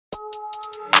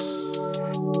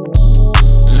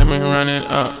me run it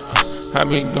up. I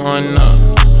be going up.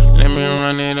 Let me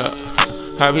run it up.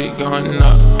 I be going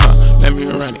up. Let me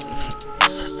run it.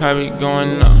 I be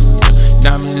going up.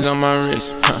 Diamonds on my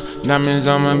wrist. Diamonds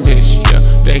on my bitch. Yeah,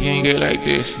 they can't get like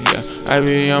this. Yeah, I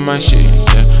be on my shit.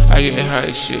 Yeah, I get high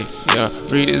as shit. Yeah,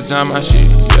 redesign my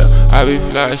shit. Yeah, I be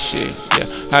fly as shit.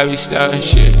 Yeah, I be style as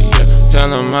shit. Yeah, tell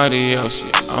them adios.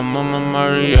 Yeah, I'm on my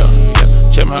Mario.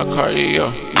 Yeah, check my cardio.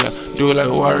 Yeah, do it like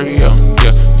Wario.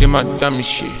 Yeah, get my dummy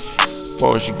shit.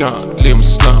 Before she gone, leave him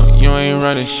slump. You ain't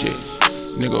running shit.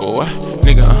 Nigga, what?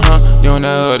 Nigga, you on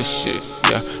that other shit.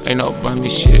 Yeah, ain't no bummy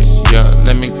shit. Yeah,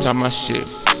 let me talk my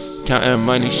shit. Counting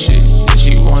money shit. Yeah,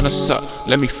 she wanna suck.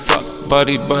 Let me fuck.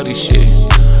 Buddy shit.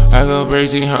 I go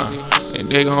crazy,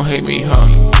 and they gon' hate me,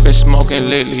 Been smoking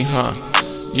lately,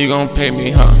 You gon' pay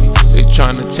me, They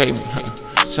tryna take me,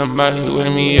 Somebody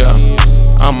wake me up.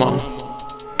 I'm on.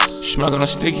 Smoking on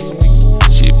sticky.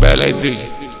 She bad like Vicky.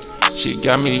 She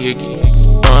got me icky.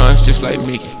 Buns just like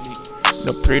Mickey.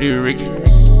 No pretty Ricky.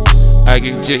 I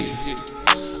get jiggy.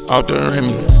 Off the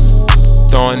Remy.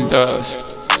 Throwing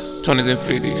dubs. 20s and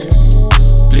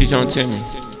 50s. Please don't tell me.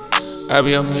 I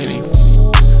be a mini.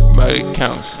 But it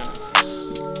counts.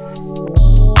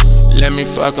 Let me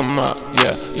fuck 'em up.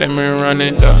 Yeah. Let me run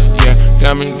it up. Yeah.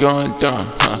 Got me going dumb.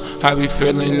 I be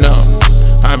feeling numb.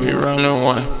 I be running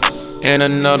one. And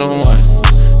another one.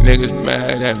 Niggas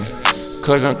mad at me.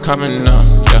 Cause I'm coming up.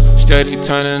 Yeah. Steady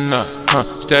turning up.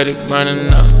 Steady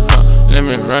running up. Let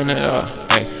me run it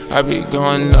up. Hey. I be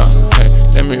going up. Hey.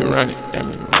 Let me run it. Let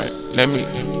me run it. Let me.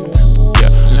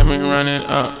 Yeah. Let me run it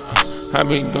up. I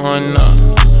be going up.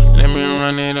 Let me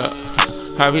run it up.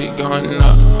 I be going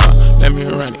up. Let me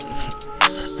run it.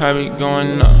 I be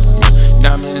going up.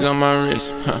 Diamonds on my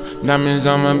wrist. Diamonds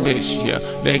on my bitch. Yeah,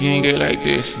 they can't get like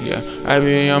this. Yeah, I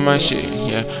be on my shit.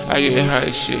 Yeah, I get high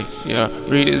as shit. Yeah,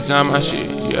 redesign my shit.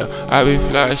 Yeah, I be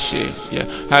fly as shit. Yeah,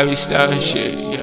 I be style as shit. Yeah.